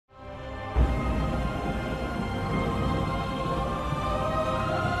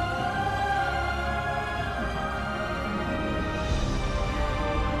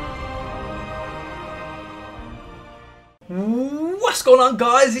What's going on,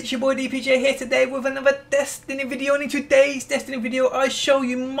 guys? It's your boy DPJ here today with another Destiny video, and in today's Destiny video I show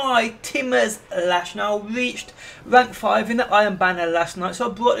you my Timur's Lash. Now I reached rank 5 in the Iron Banner last night, so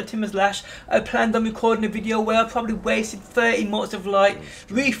I brought the Timur's Lash. I planned on recording a video where I probably wasted 30 mods of light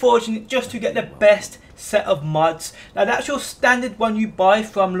reforging it just to get the best set of mods. Now the actual standard one you buy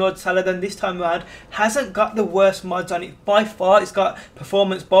from Lord Saladin this time around hasn't got the worst mods on it by far. It's got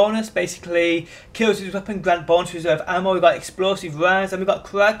performance bonus, basically kills with weapon, grant bonus reserve ammo, we've got explosive rounds, and we've got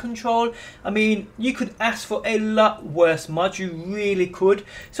crowd control. I mean, you could ask for a lot worse mods, you really could.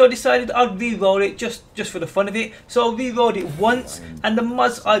 So I decided I'd re-roll it just for the fun of it. So I re-rolled it once and the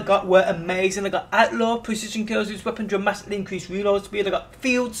mods I got were amazing. I got Outlaw, precision kills with weapon, dramatically increased reload speed, I got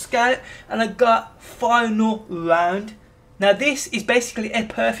Field Scout, and I got Final Round. Now this is basically a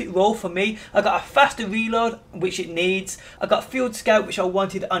perfect roll for me. I got a faster reload, which it needs. I got Field Scout, which I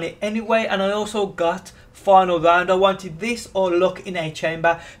wanted on it anyway, and I also got Final Round. I wanted this or Luck in a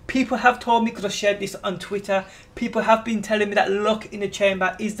Chamber. People have told me, because I shared this on Twitter, people have been telling me that Luck in the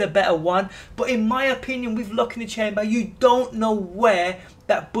Chamber is the better one. But in my opinion, with Luck in the Chamber, you don't know where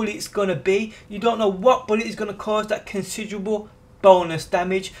that bullet's going to be. You don't know what bullet is going to cause that considerable bonus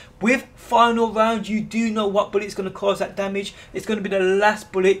damage. With Final Round, you do know what bullet is going to cause that damage. It's going to be the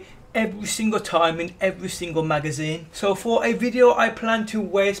last bullet every single time in every single magazine. So for a video I plan to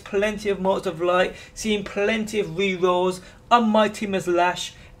waste plenty of modes of light, seeing plenty of re-rolls on my Timur's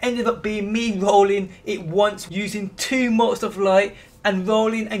Lash. Ended up being me rolling it once using 2 modes of light and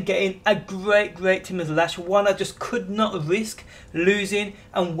rolling and getting a great Timur's Lash, one I just could not risk losing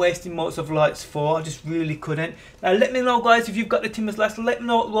and wasting modes of lights for. I just really couldn't. Now let me know, guys, if you've got the Timur's Lash. Let me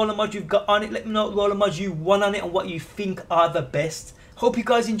know what roller mods you've got on it. Let me know what roller mods you won on it and what you think are the best. Hope you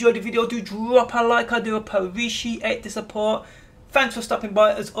guys enjoyed the video. Do drop a like, I do appreciate the support. Thanks for stopping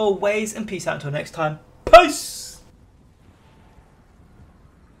by as always, and peace out until next time. Peace!